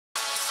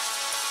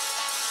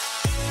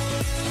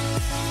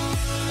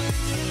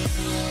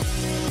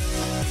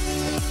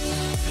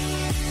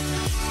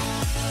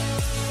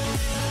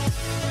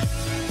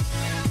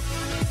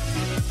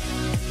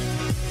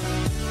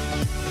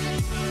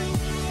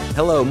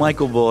Hello,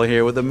 Michael Bull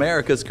here with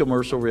America's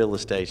Commercial Real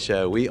Estate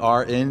Show. We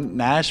are in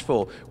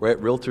Nashville. We're at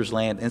Realtors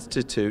Land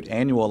Institute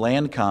Annual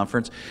Land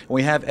Conference. And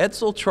we have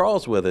Edsel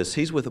Charles with us.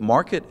 He's with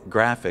Market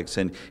Graphics,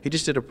 and he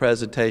just did a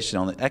presentation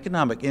on the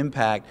economic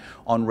impact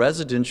on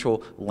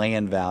residential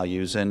land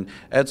values. And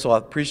Edsel, I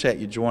appreciate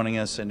you joining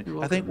us.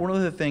 And I think one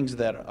of the things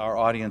that our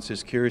audience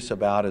is curious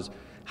about is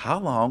how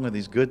long are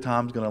these good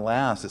times going to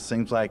last? It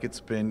seems like it's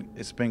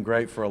been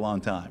great for a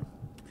long time.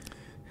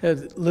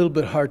 It's a little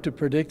bit hard to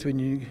predict when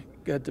you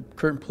got the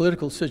current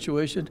political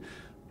situation,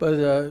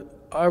 but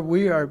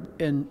we are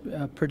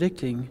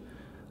predicting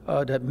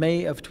that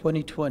May of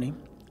 2020,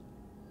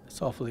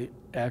 it's awfully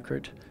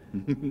accurate,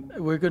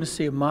 we're going to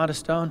see a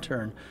modest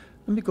downturn.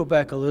 Let me go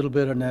back a little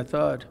bit on that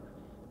thought.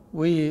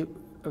 We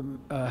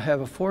have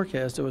a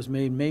forecast that was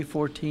made May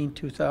 14,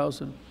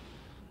 2000,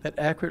 that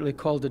accurately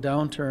called the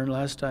downturn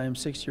last time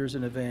 6 years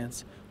in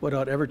advance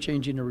without ever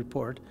changing the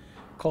report,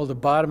 called the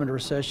bottom of the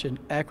recession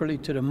accurately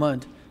to the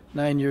month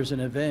 9 years in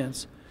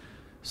advance.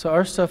 So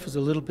our stuff is a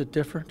little bit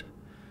different,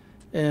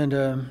 and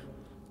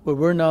but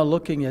we're now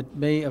looking at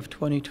May of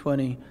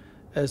 2020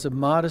 as a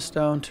modest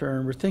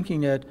downturn. We're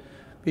thinking that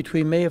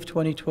between May of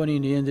 2020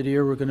 and the end of the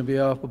year, we're going to be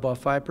off about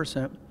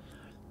 5%,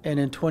 and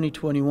in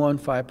 2021,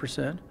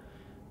 5%,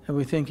 and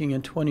we're thinking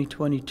in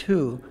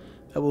 2022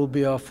 that we'll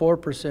be off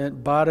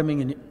 4%,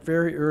 bottoming in the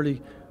very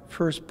early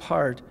first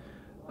part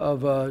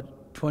of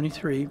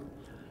 23,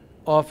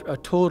 off a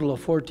total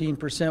of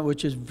 14%,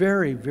 which is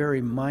very,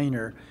 very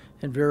minor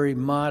and very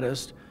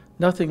modest,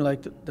 nothing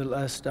like the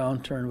last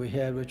downturn we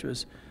had, which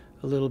was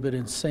a little bit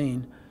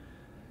insane.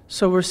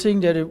 So we're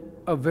seeing that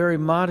a very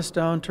modest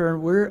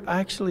downturn. We're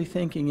actually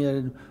thinking that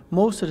in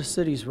most of the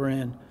cities we're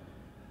in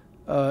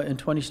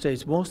 20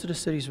 states, most of the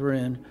cities we're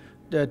in,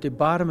 that the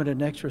bottom of the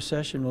next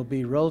recession will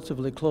be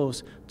relatively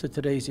close to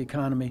today's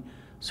economy.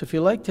 So if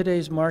you like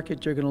today's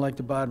market, you're going to like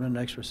the bottom of the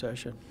next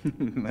recession.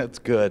 That's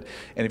good.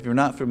 And if you're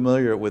not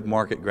familiar with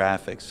Market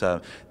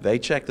Graphics, they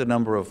check the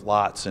number of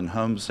lots and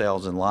home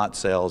sales and lot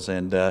sales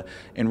and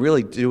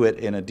really do it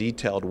in a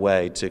detailed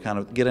way to kind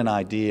of get an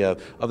idea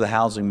of the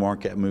housing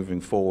market moving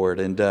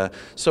forward. And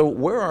so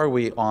where are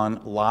we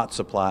on lot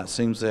supply? It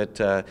seems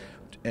that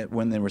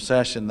when the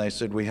recession, they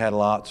said we had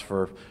lots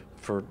for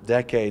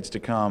decades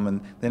to come,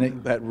 and then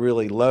it got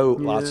really low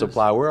lot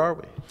supply. Where are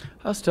we?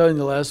 I was telling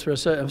the last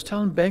recession, I was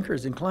telling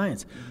bankers and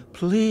clients,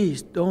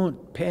 please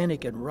don't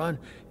panic and run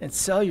and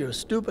sell your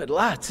stupid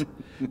lots.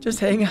 Just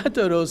hang on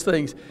to those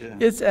things. Yeah.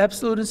 It's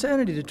absolute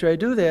insanity to try to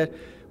do that,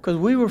 because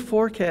we were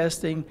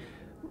forecasting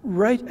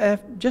right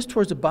after, just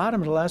towards the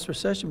bottom of the last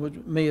recession, which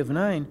May of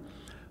 9,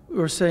 we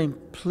were saying,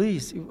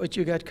 please, what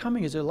you got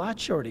coming is a lot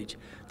shortage.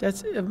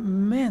 That's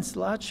immense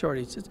lot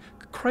shortage. It's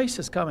a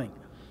crisis coming.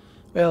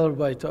 Well,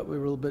 everybody thought we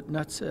were a little bit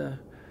nuts.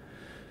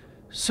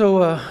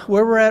 So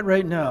where we're at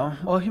right now,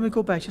 well, let me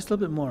go back just a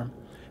little bit more.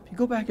 If you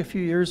go back a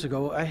few years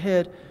ago, I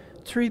had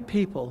 3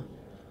 people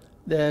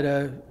that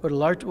were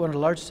one of the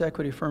largest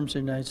equity firms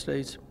in the United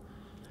States,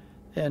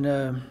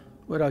 and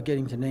without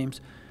getting to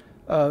names,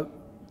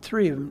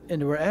 3 of them,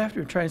 and they were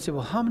after trying to say,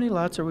 well, how many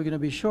lots are we going to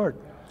be short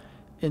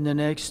in the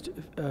next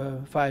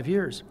 5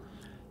 years?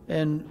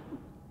 And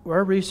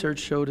our research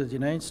showed that the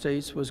United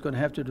States was going to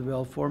have to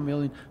develop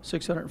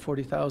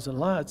 4,640,000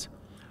 lots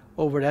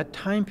over that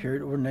time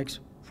period over the next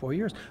 4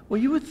 years. Well,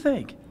 you would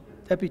think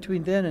that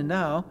between then and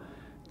now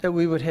that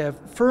we would have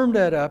firmed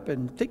that up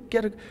and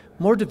get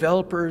more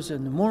developers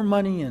and more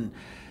money and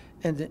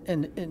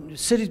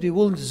cities be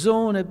willing to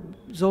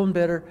zone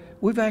better.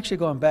 We've actually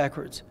gone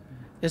backwards.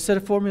 Instead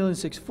of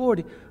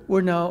 4,640,000,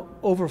 we're now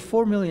over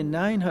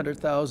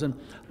 4,900,000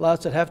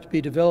 lots that have to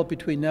be developed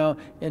between now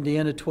and the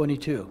end of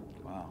 22.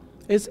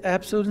 It's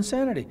absolute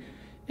insanity.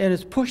 And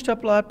it's pushed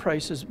up lot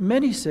prices.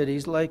 Many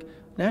cities, like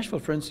Nashville,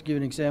 for instance, to give you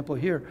an example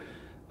here,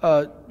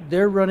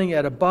 they're running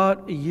at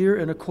about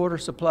 1.25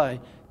 years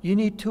supply. You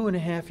need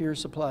 2.5 years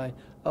supply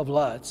of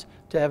lots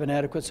to have an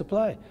adequate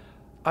supply.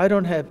 I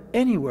don't have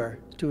anywhere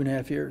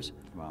 2.5 years.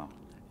 Wow.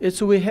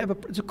 So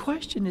the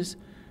question is,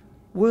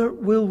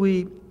 will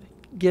we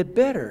get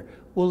better?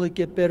 Will it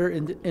get better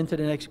into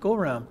the next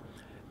go-round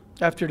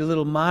after the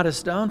little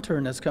modest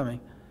downturn that's coming?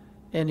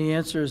 And the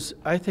answer is,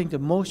 I think the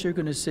most you're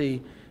going to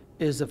see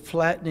is a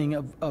flattening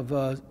of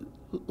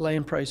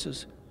land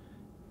prices.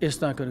 It's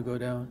not going to go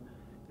down.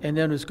 And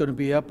then it's going to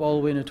be up all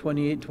the way into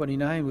 28 and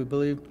 29, we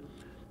believe.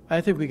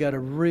 I think we got a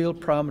real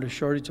problem with a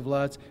shortage of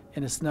lots,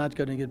 and it's not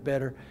going to get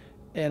better.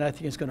 And I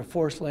think it's going to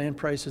force land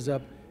prices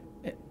up.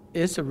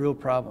 It's a real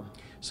problem.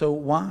 So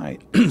why,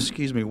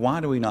 excuse me, why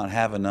do we not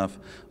have enough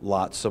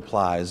lot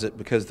supply? Is it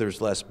because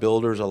there's less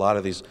builders? A lot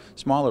of these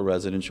smaller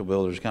residential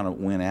builders kind of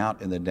went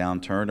out in the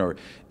downturn, or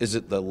is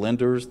it the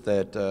lenders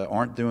that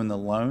aren't doing the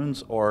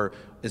loans, or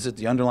is it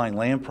the underlying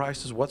land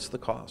prices? What's the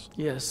cause?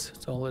 Yes,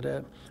 it's all of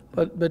that.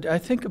 But I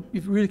think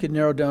you really could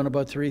narrow down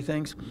about 3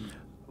 things.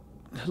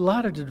 A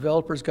lot of the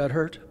developers got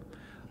hurt.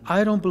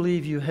 I don't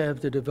believe you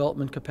have the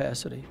development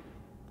capacity.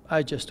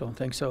 I just don't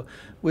think so.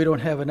 We don't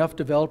have enough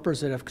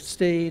developers that have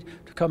stayed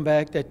to come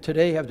back, that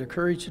today have the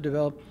courage to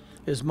develop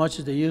as much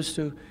as they used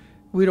to.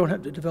 We don't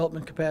have the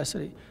development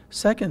capacity.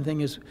 Second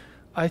thing is,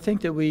 I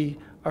think that we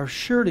are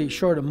surely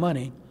short of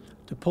money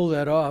to pull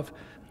that off.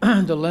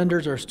 The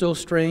lenders are still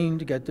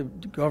strained, the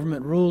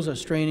government rules are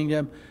straining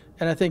them.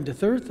 And I think the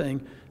third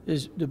thing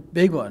is the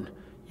big one.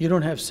 You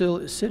don't have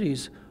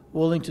cities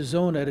willing to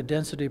zone at a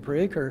density per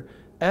acre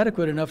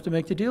adequate enough to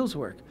make the deals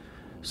work.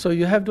 So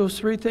you have those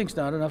three things: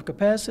 not enough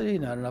capacity,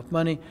 not enough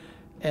money,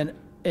 and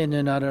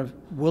then not enough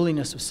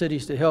willingness of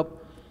cities to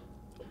help.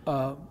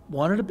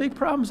 One of the big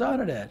problems out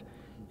of that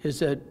is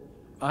that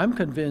I'm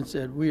convinced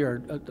that we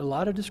are a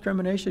lot of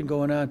discrimination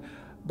going on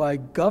by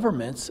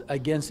governments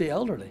against the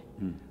elderly.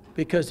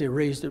 Because they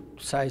raise the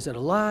size of the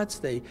lots,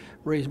 they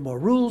raise more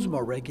rules,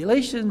 more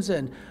regulations,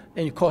 and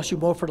it costs you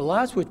more for the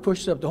lots, which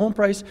pushes up the home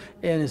price,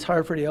 and it's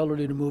hard for the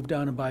elderly to move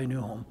down and buy a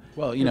new home.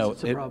 Well, you know,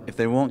 if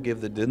they won't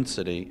give the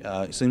density,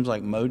 it seems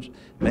like most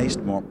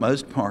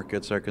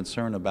markets are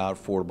concerned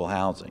about affordable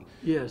housing.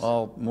 Yes.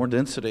 Well, more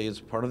density is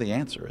part of the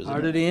answer, isn't it?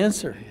 Part of the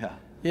answer. Yeah.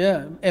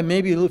 Yeah, and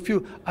maybe a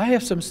few. I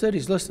have some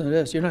cities, listen to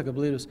this, you're not going to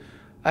believe this.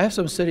 I have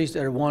some cities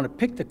that want to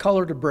pick the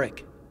color of the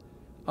brick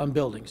on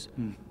buildings.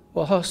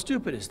 Well, how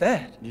stupid is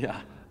that?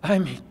 Yeah. I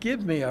mean,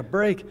 give me a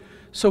break.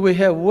 So we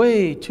have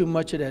way too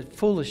much of that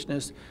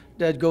foolishness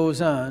that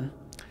goes on.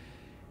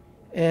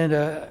 And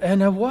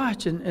I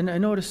watch, and I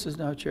know this is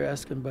not what you're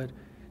asking, but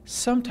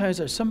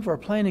sometimes some of our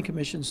planning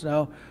commissions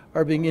now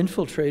are being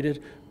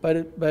infiltrated by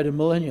the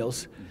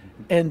millennials.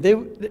 And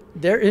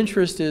their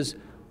interest is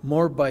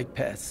more bike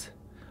paths.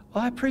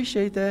 Well, I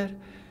appreciate that,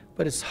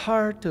 but it's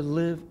hard to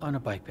live on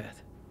a bike path.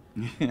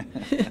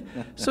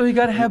 So you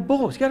got to have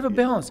both. You got to have a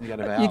balance. You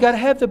got to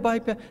have the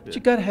bike path, but you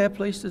got to have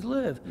places to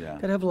live. You got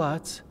to have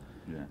lots.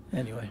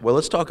 Anyway. Well,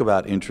 let's talk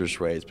about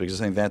interest rates,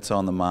 because I think that's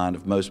on the mind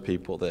of most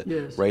people, that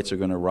rates are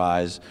going to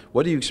rise.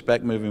 What do you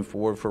expect moving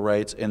forward for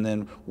rates, and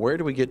then where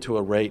do we get to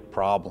a rate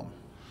problem?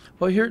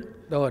 Well,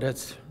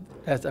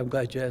 I'm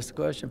glad you asked the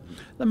question.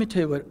 Let me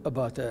tell you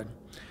about that.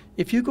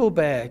 If you go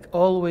back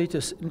all the way to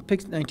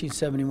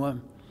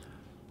 1971,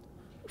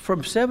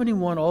 from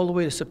 71 all the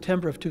way to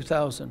September of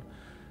 2000,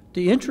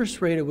 the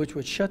interest rate at which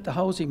would shut the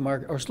housing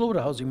market or slow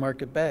the housing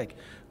market back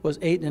was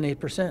 8 and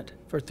 8%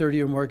 for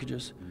 30-year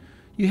mortgages.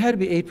 You had to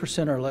be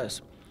 8% or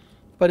less.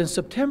 But in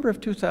September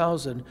of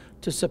 2000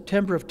 to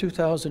September of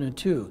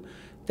 2002,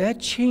 that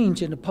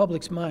changed in the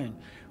public's mind.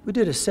 We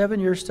did a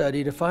 7-year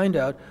study to find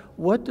out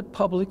what the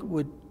public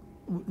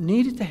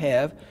needed to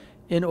have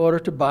in order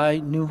to buy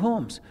new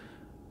homes.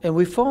 And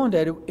we found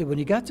that when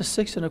you got to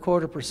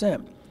 6.25%,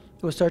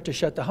 it would start to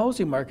shut the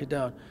housing market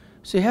down.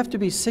 So you have to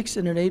be 6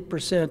 and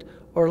 8%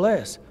 or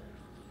less.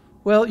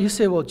 Well, you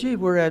say, well, gee,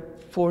 we're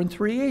at 4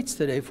 3/8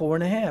 today,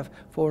 4.5,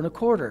 4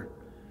 1/4,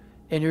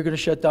 and you're going to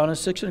shut down at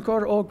 6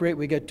 1/4. Oh, great,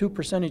 we get 2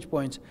 percentage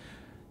points.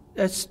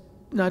 That's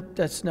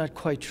not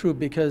quite true,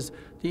 because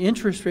the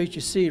interest rate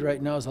you see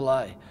right now is a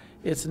lie.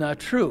 It's not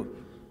true.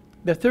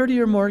 The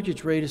 30-year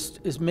mortgage rate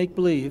is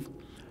make-believe.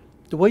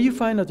 The way you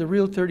find out the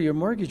real 30-year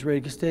mortgage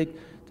rate is take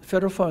the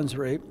federal funds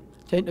rate,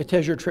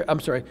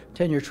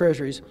 10-year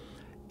treasuries,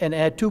 and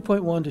add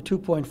 2.1 to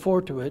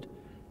 2.4 to it,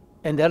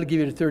 and that'll give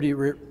you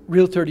the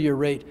real 30-year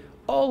rate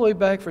all the way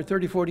back for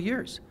 30, 40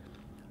 years.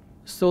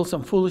 Still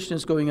some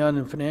foolishness going on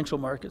in financial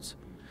markets.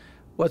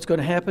 What's going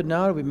to happen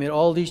now that we've made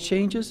all these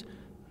changes?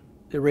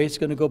 The rate's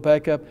going to go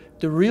back up.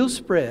 The real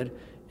spread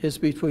is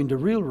between the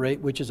real rate,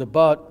 which is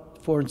about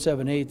 4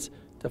 7/8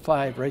 to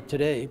 5 right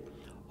today,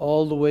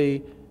 all the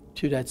way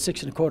to that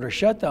 6 1/4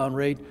 shutdown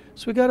rate.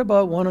 So we got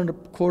about 1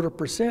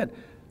 1/4%.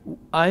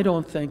 I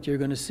don't think you're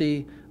going to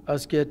see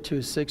us get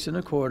to 6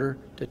 1/4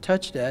 to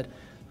touch that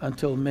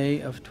until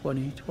May of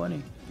 2020.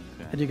 Okay.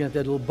 And you get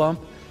that little bump,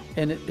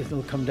 and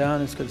it'll come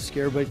down. It's going to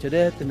scare everybody to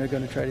death, and they're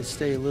going to try to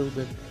stay a little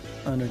bit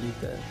underneath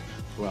that.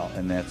 Well,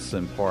 and that's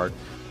in part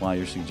why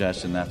you're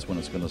suggesting that's when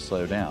it's going to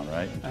slow down,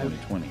 right, in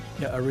 2020.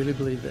 Yeah, I really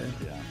believe that.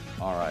 Yeah.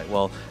 All right.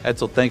 Well,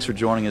 Edsel, thanks for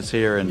joining us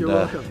here and You're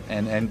welcome.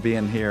 and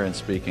being here and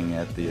speaking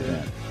at the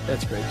event.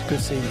 That's great. Good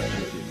seeing you.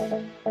 Thank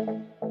you.